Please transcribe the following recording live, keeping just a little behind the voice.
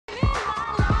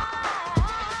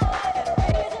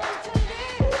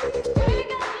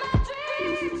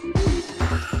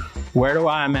Where do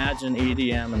I imagine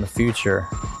EDM in the future?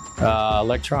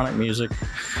 Electronic music.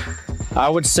 I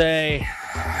would say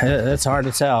it's hard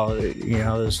to tell. You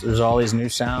know, there's all these new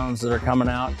sounds that are coming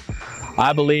out.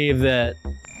 I believe that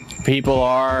people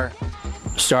are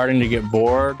starting to get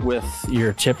bored with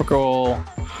your typical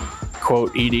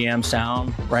quote EDM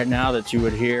sound right now that you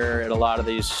would hear at a lot of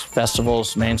these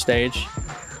festivals main stage,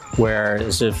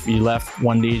 whereas if you left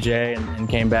one DJ and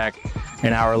came back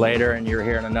an hour later and you're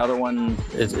hearing another one,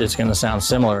 it's going to sound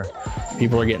similar.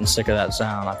 People are getting sick of that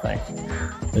sound. I think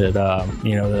that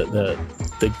you know,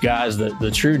 the guys,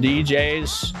 the true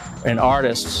DJs and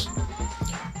artists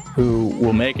who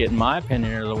will make it, in my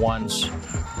opinion, are the ones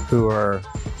who are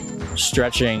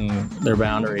stretching their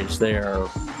boundaries. They are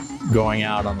going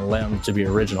out on a limb to be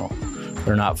original.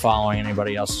 They're not following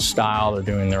anybody else's style. They're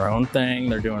doing their own thing.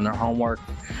 They're doing their homework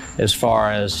as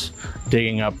far as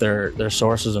digging up their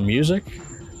sources of music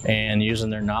and using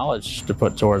their knowledge to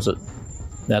put towards it.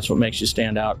 That's what makes you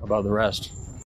stand out above the rest.